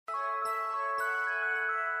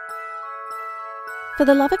For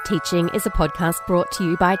the Love of Teaching is a podcast brought to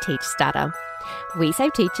you by TeachStarter. We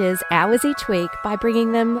save teachers hours each week by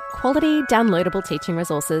bringing them quality, downloadable teaching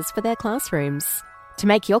resources for their classrooms. To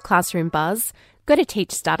make your classroom buzz, go to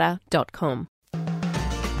teachstarter.com.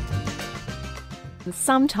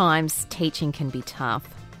 Sometimes teaching can be tough,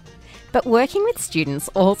 but working with students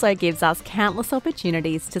also gives us countless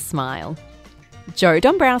opportunities to smile. Joe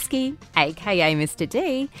Dombrowski, aka Mr.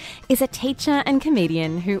 D, is a teacher and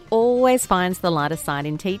comedian who always finds the lighter side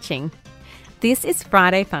in teaching. This is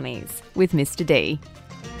Friday Funnies with Mr. D.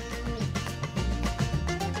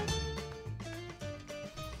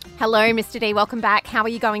 Hello, Mr. D. Welcome back. How are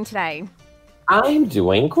you going today? I'm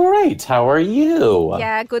doing great. How are you?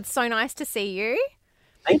 Yeah, good. So nice to see you.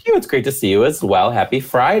 Thank you. It's great to see you as well. Happy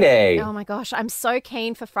Friday. Oh my gosh, I'm so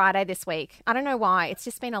keen for Friday this week. I don't know why. It's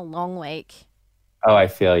just been a long week. Oh, I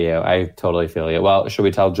feel you. I totally feel you. Well, should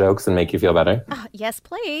we tell jokes and make you feel better? Yes,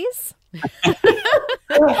 please.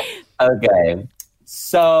 Okay.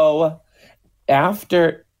 So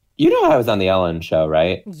after, you know I was on the Ellen show,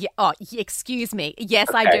 right? Yeah. Oh, excuse me. Yes,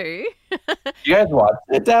 okay. I do. You guys watched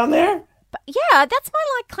it down there? But yeah, that's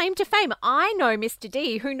my claim to fame. I know Mr.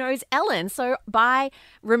 D, who knows Ellen. So by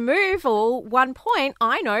removal, 1 point,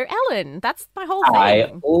 I know Ellen. That's my whole thing.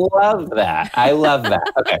 I love that.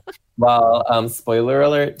 Okay. Well, spoiler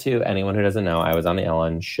alert to anyone who doesn't know, I was on the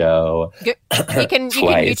Ellen show. You can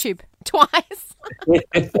YouTube twice.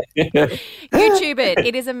 YouTube it.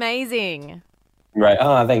 It is amazing. Right.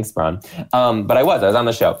 Oh, thanks, Bron. But I was on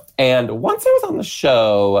the show. And once I was on the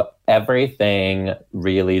show, everything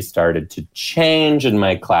really started to change in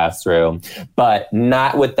my classroom, but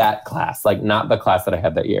not with that class, like not the class that I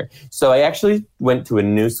had that year. So I actually went to a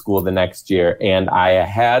new school the next year, and I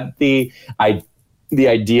had the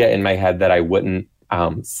idea in my head that I wouldn't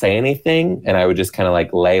say anything, and I would just kind of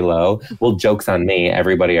like lay low. Well, joke's on me.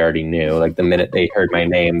 Everybody already knew. Like the minute they heard my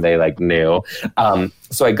name, they like knew.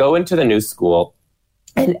 So I go into the new school,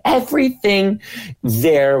 and everything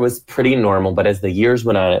there was pretty normal. But as the years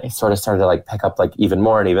went on, it sort of started to like pick up like even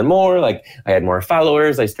more and even more. Like I had more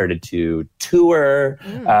followers. I started to tour.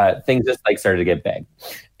 Things just like started to get big.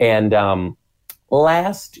 And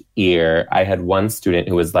last year, I had one student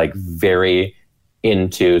who was like very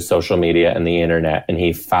into social media and the internet, and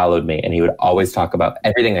he followed me, and he would always talk about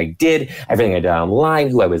everything I did online,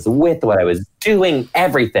 who I was with, what I was doing,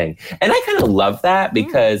 everything. And I kind of love that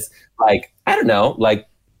because like, I don't know, like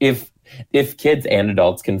if kids and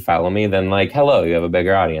adults can follow me, then like, hello, you have a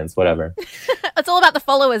bigger audience, whatever. It's all about the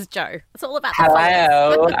followers, Joe. It's all about the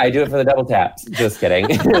followers. I do it for the double taps. Just kidding.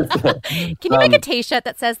 Can you make a t-shirt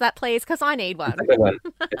that says that, please? Because I need one. That's a good one.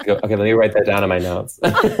 Okay, let me write that down in my notes.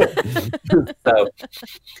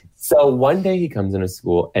 So one day he comes into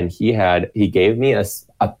school, and he gave me a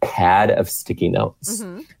pad of sticky notes.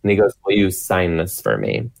 And he goes, will you sign this for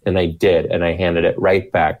me? And I did, and I handed it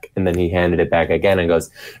right back. And then he handed it back again and goes,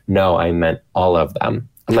 no, I meant all of them.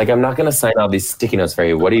 I'm like, I'm not going to sign all these sticky notes for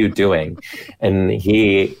you. What are you doing? And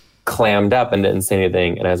he clammed up and didn't say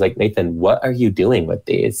anything. And I was like, Nathan, what are you doing with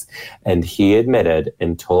these? And he admitted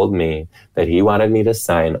and told me that he wanted me to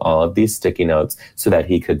sign all of these sticky notes so that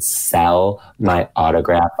he could sell my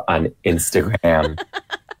autograph on Instagram.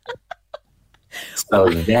 So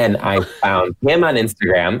then I found him on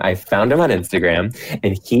Instagram.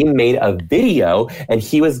 And he made a video, and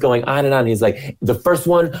he was going on and on. He's like, the first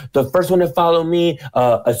one to follow me,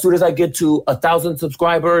 as soon as I get to 1,000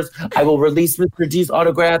 subscribers, I will release Mr. D's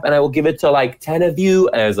autograph, and I will give it to like 10 of you.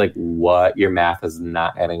 And I was like, what? Your math is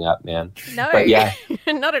not adding up, man. No, but yeah,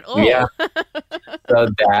 not at all. Yeah. So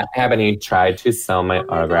that happened. He tried to sell my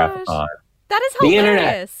autograph on that is hilarious. The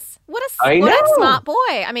internet. What a smart boy.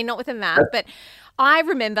 I mean, not with a math, but I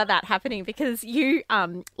remember that happening because you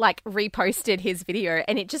like reposted his video,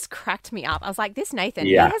 and it just cracked me up. I was like, this Nathan,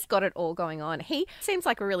 he has got it all going on. He seems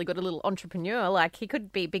like a really good little entrepreneur. Like he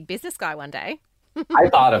could be a big business guy one day. I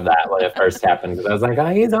thought of that when it first happened, because I was like,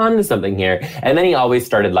 oh, he's on to something here. And then he always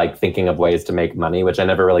started like thinking of ways to make money, which I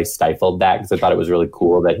never really stifled that because I thought it was really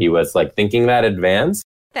cool that he was like thinking that advanced.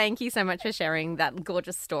 Thank you so much for sharing that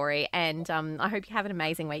gorgeous story. And I hope you have an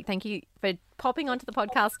amazing week. Thank you for popping onto the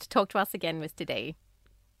podcast to talk to us again, Mr. D.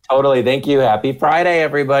 Totally. Thank you. Happy Friday,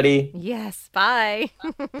 everybody. Yes. Bye.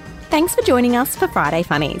 Thanks for joining us for Friday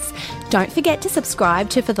Funnies. Don't forget to subscribe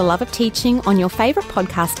to For the Love of Teaching on your favourite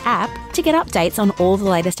podcast app to get updates on all the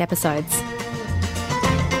latest episodes.